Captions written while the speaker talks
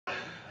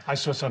I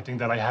saw something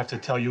that I have to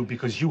tell you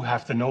because you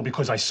have to know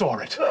because I saw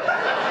it. What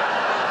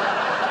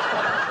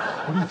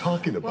are you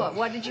talking about?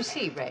 What did you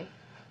see, Ray?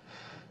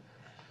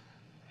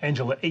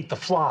 Angela ate the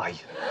fly.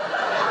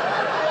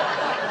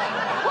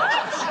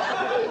 What?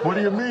 What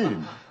do you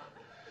mean?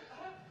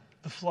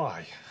 The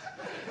fly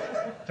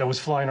that was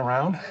flying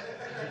around.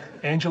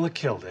 Angela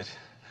killed it.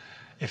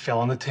 It fell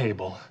on the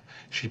table.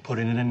 She put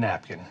it in a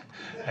napkin.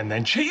 And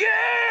then she ate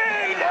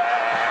it!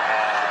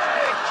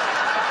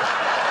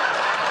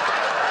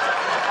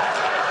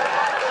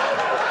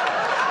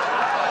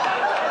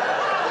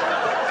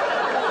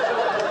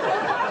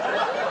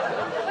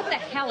 What the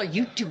hell are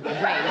you doing,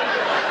 Ray?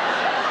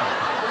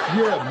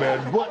 Yeah,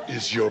 man, what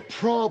is your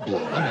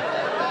problem?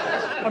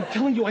 I'm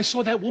telling you, I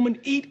saw that woman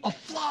eat a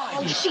fly.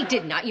 Oh, she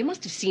did not. You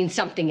must have seen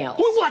something else.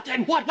 Well, what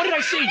then? What? What did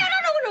I see? No.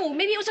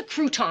 Maybe it was a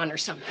crouton or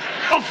something.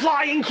 A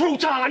flying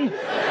crouton!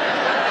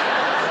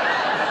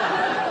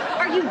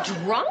 Are you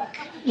drunk?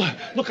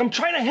 Look, I'm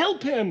trying to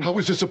help him. How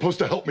is this supposed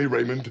to help me,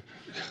 Raymond?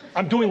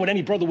 I'm doing what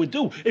any brother would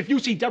do. If you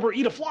see Debra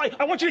eat a fly,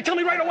 I want you to tell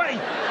me right away.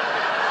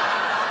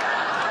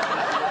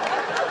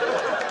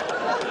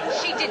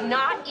 She did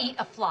not eat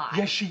a fly.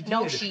 Yes, she did.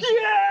 No, she...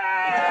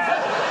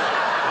 Yeah!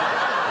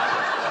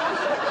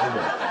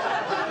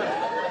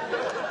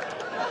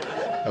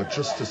 Now,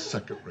 just a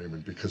second,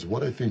 Raymond, because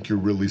what I think you're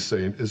really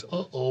saying is,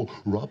 uh-oh,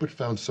 Robert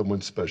found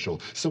someone special,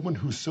 someone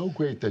who's so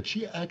great that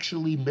she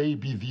actually may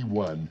be the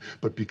one.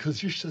 But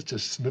because you're such a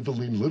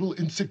sniveling, little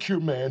insecure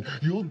man,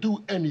 you'll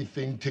do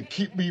anything to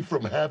keep me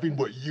from having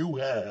what you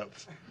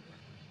have.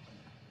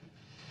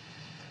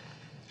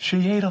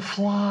 She ate a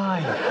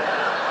fly.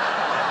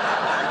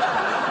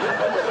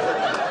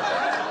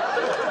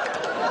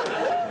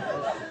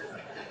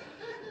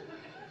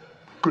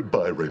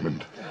 Goodbye,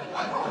 Raymond.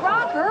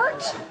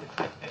 Robert!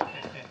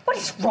 What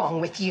is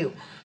wrong with you?